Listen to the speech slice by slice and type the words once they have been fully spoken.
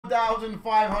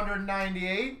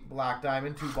1,598. Black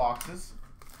Diamond, 2 boxes.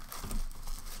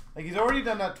 Like, he's already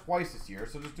done that twice this year,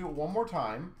 so just do it one more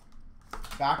time.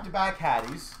 Back-to-back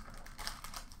Hatties.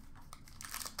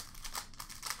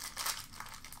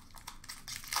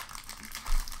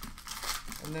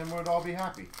 And then we'd all be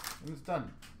happy. And it's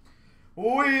done.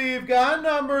 We've got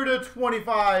number to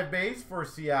 25 base for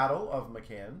Seattle of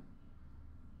McCann.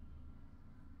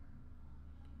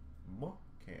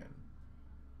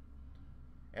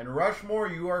 And Rushmore,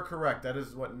 you are correct. That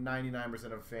is what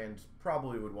 99% of fans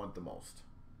probably would want the most.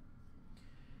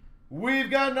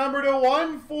 We've got number to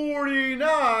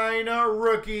 149, a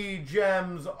rookie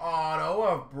Gems auto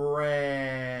of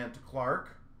Brant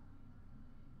Clark.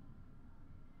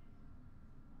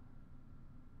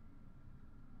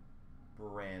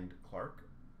 Brant Clark.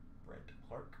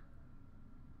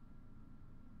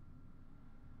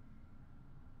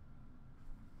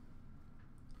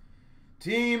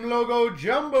 Team logo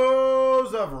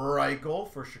jumbos of Reichel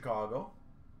for Chicago.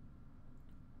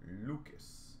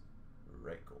 Lucas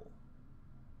Reichel.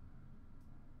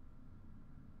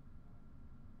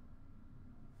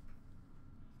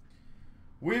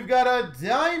 We've got a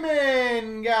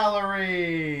Diamond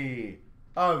Gallery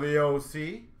of the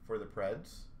OC for the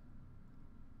Preds.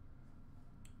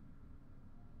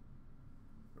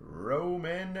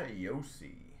 Roman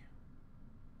Josi.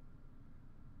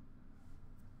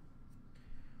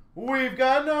 We've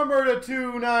got number to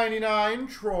 299,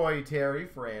 Troy Terry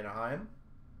for Anaheim.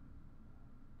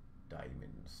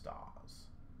 Diamond Stars.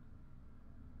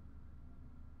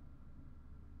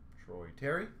 Troy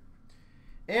Terry.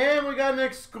 And we got an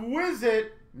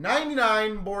exquisite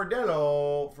 99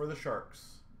 Bordello for the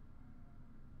Sharks.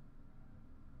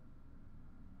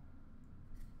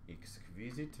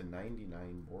 Exquisite to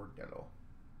 99 Bordello.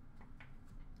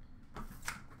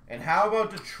 And how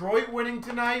about Detroit winning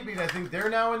tonight? Because I think they're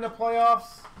now in the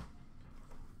playoffs.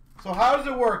 So how does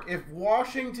it work? If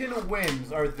Washington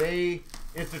wins,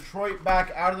 is Detroit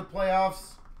back out of the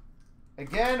playoffs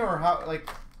again? Or how, like,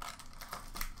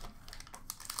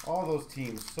 all those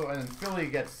teams. So, and then Philly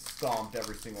gets stomped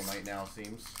every single night now,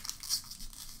 seems.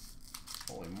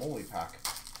 Holy moly pack.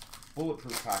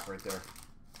 Bulletproof pack right there.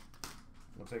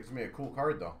 Looks like it's going to be a cool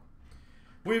card, though.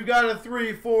 We've got a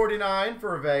 349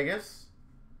 for Vegas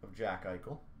of Jack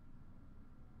Eichel.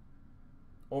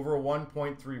 Over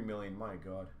 1.3 million, my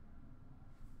God.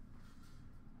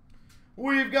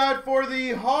 We've got for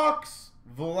the Hawks,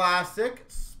 Vlasic,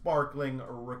 sparkling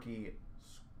rookie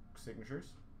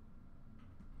signatures.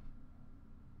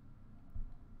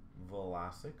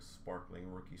 Vlasic,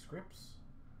 sparkling rookie scripts.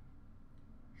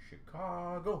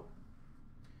 Chicago.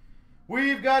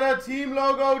 We've got a team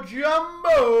logo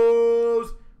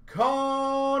jumbos.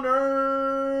 Connor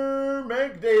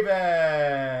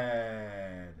McDavid.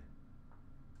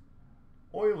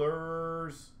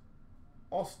 Oilers.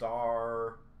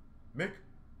 All-Star. McDavid.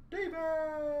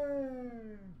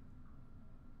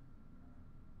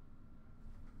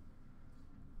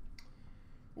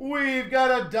 We've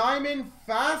got a diamond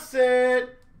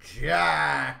facet.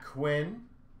 Jack Quinn.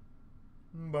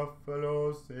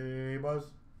 Buffalo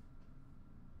Sabres.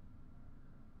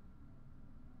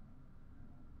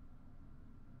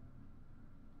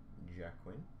 Jack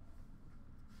Quinn.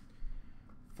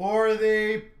 For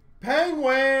the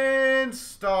Penguins,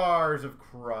 Stars of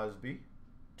Crosby,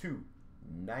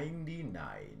 $2.99.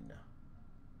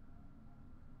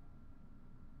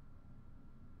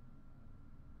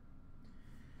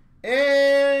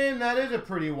 And that is a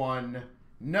pretty one.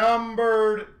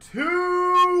 Numbered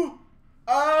 2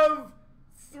 of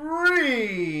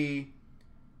 3.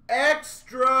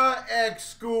 Extra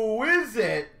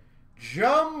exquisite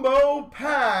jumbo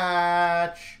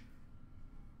patch.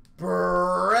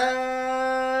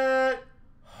 Brett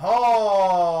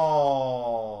Hall.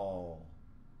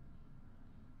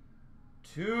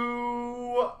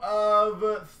 2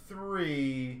 of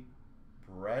 3.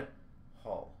 Brett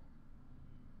Hall.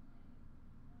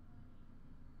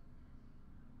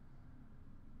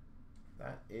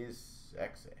 That is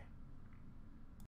sexy.